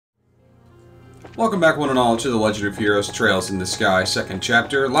Welcome back, one and all, to the Legend of Heroes Trails in the Sky, second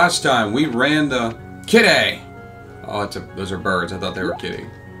chapter. Last time, we ran the kitty! Oh, those are birds. I thought they were kitty.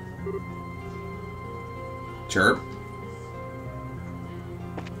 Chirp.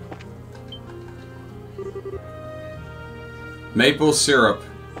 Maple syrup.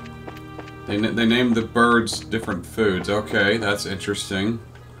 They named the birds different foods. Okay, that's interesting.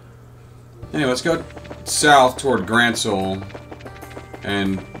 Anyway, let's go south toward Grancel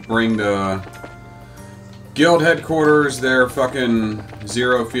and bring the guild headquarters their fucking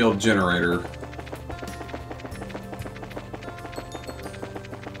zero field generator.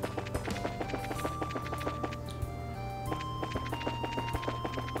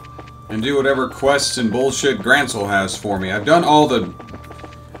 And do whatever quests and bullshit Grancel has for me. I've done all the...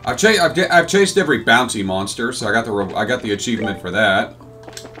 I've chased every bounty monster, so I got the achievement for that.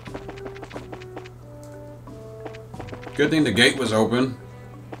 Good thing the gate was open.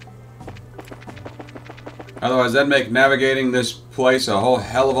 Otherwise, that'd make navigating this place a whole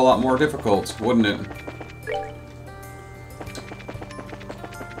hell of a lot more difficult, wouldn't it?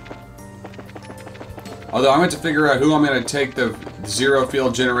 Although, I'm going to figure out who I'm going to take the zero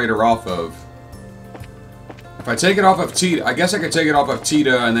field generator off of. If I take it off of Tita, I guess I could take it off of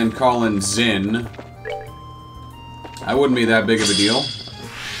Tita and then call in Zin. That wouldn't be that big of a deal.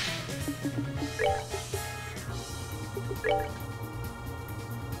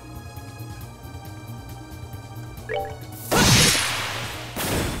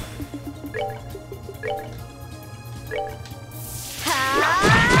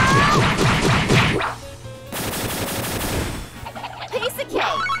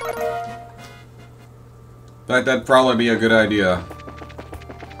 That'd probably be a good idea.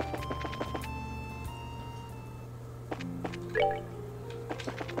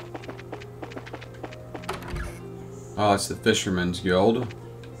 Oh, it's the Fisherman's Guild.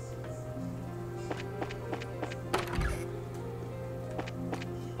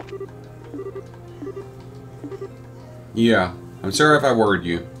 Yeah, I'm sorry if I worried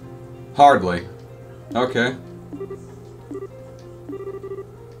you. Hardly. Okay.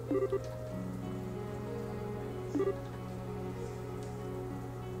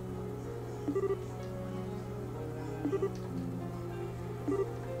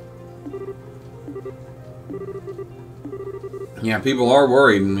 Yeah, people are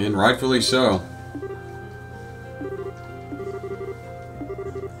worried, and rightfully so.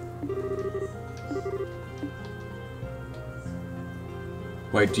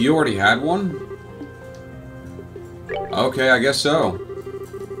 Wait, do you already had one? Okay, I guess so.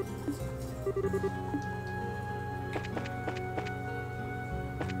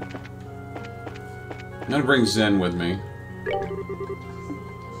 I'm gonna bring Zen with me.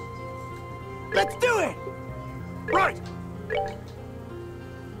 Let's do it! Right!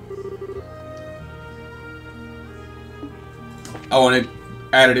 Oh, and it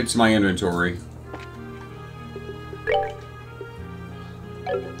added it to my inventory.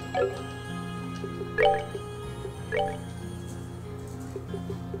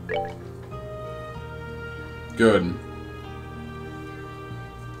 Good.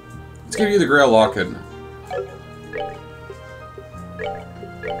 Let's give you the Grail Locket.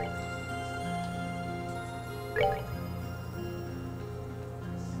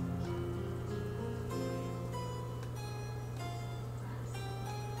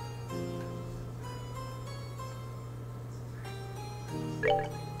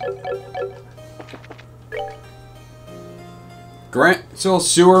 Grancel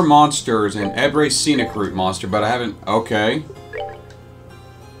Sewer Monsters and Ebre Scenic Route Monster, but I haven't... Okay.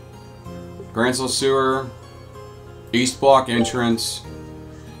 Grancel Sewer, East Block Entrance,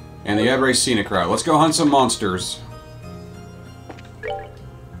 and the Ebre Scenic Route. Let's go hunt some monsters.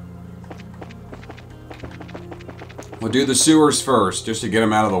 We'll do the sewers first, just to get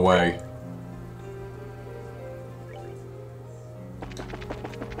them out of the way.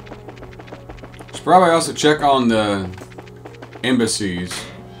 Should probably also check on the embassies.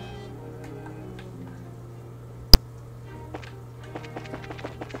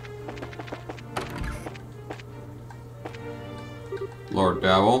 Lord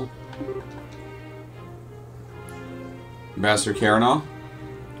Dowell. Ambassador Karanoff.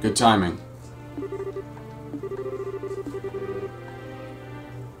 Good timing.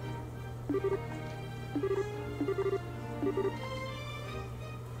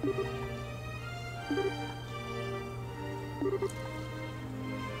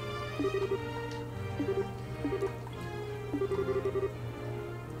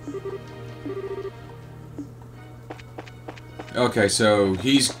 Okay, so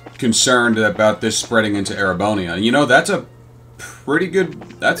he's concerned about this spreading into Erebonia. You know, that's a pretty good...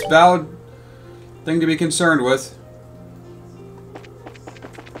 That's valid thing to be concerned with.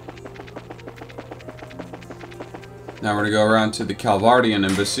 Now we're going to go around to the Calvardian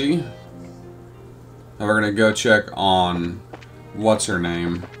embassy. Now we're going to go check on... what's her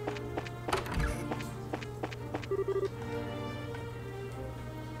name?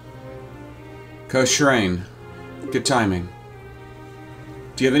 Koshrain. Good timing.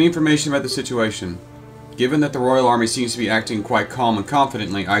 Do you have any information about the situation? Given that the Royal Army seems to be acting quite calm and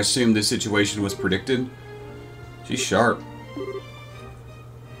confidently, I assume this situation was predicted? She's sharp.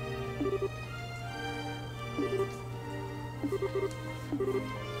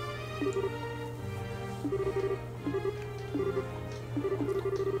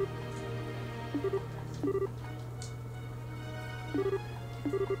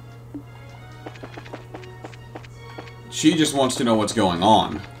 She just wants to know what's going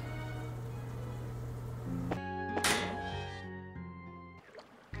on.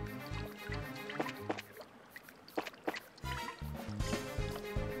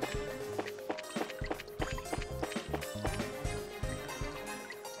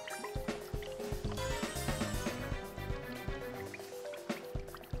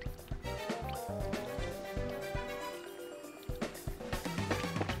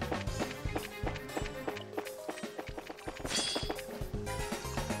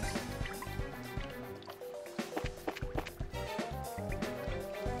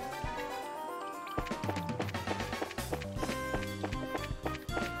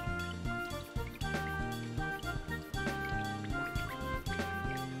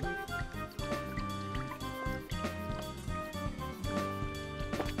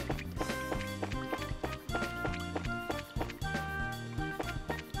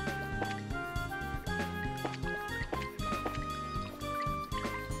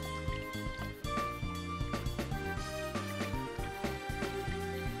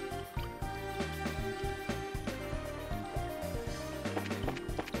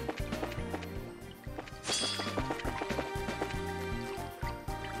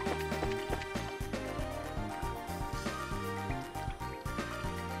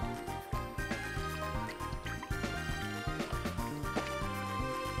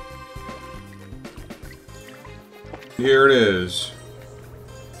 Here it is.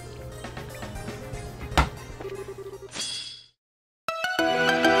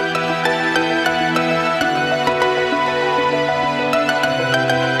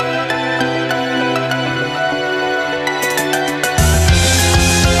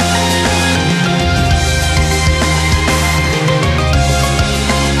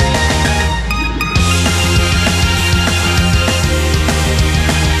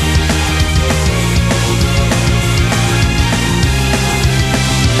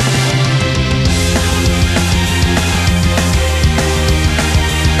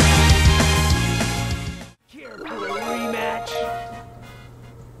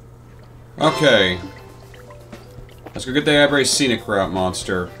 Okay. Let's go get the Ebre Scenic route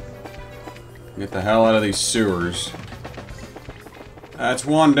monster. Get the hell out of these sewers. That's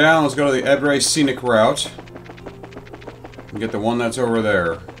one down. Let's go to the Ebre Scenic route. And get the one that's over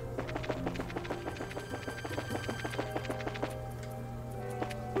there.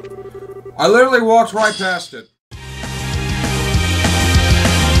 I literally walked right past it.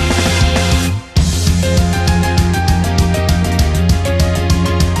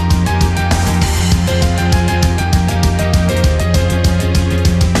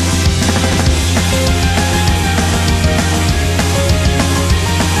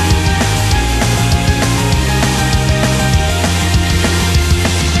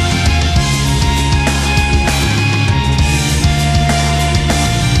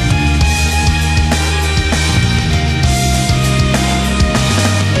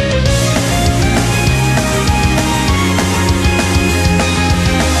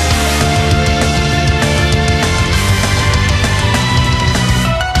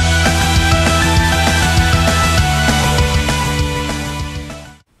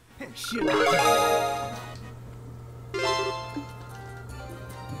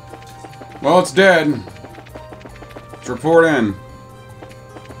 Well, it's dead. Let's report in.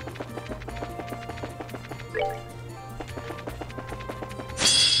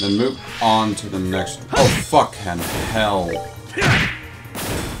 Then move on to the next. Oh, fucking hell.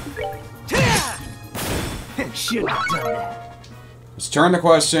 Should have done that. Let's turn the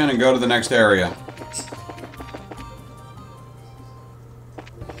quest in and go to the next area.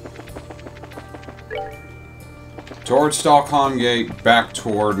 Towards Stockholm Gate, back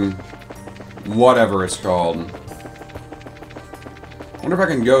toward whatever it's called. I wonder if I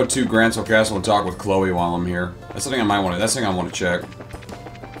can go to Grancel Castle and talk with Chloe while I'm here. That's something I might want to. That's something I want to check.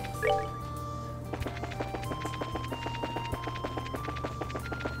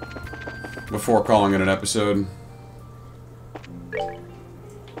 Before calling it an episode.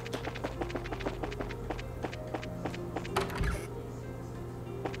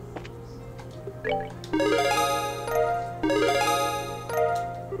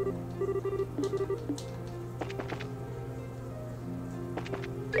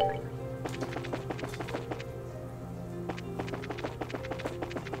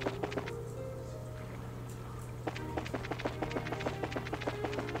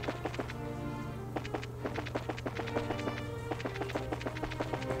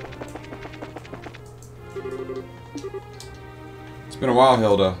 It's been a while,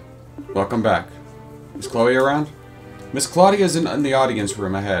 Hilda. Welcome back. Is Chloe around? Miss Claudia is in the audience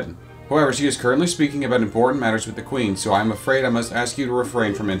room ahead. However, she is currently speaking about important matters with the Queen, so I am afraid I must ask you to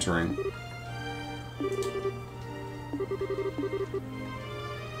refrain from entering.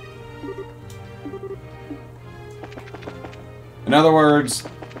 In other words,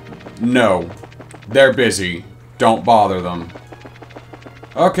 no. They're busy. Don't bother them.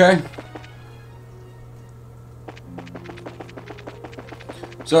 Okay.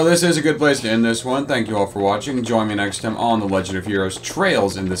 So this is a good place to end this one. Thank you all for watching. Join me next time on The Legend of Heroes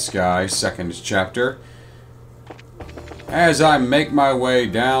Trails in the Sky, 2nd chapter. As I make my way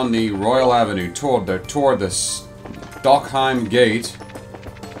down the Royal Avenue toward the Stockheim Gate.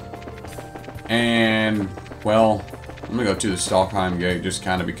 And, well, I'm gonna go to the Stockheim Gate just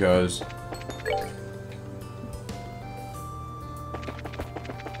kind of because.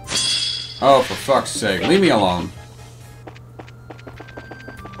 Oh, for fuck's sake. Leave me alone.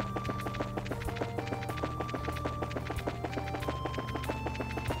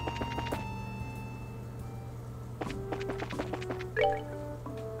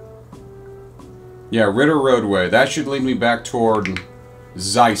 Yeah, Ritter Roadway. That should lead me back toward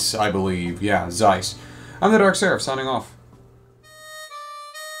Zeiss, I believe. Yeah, Zeiss. I'm the Dark Seraph, signing off.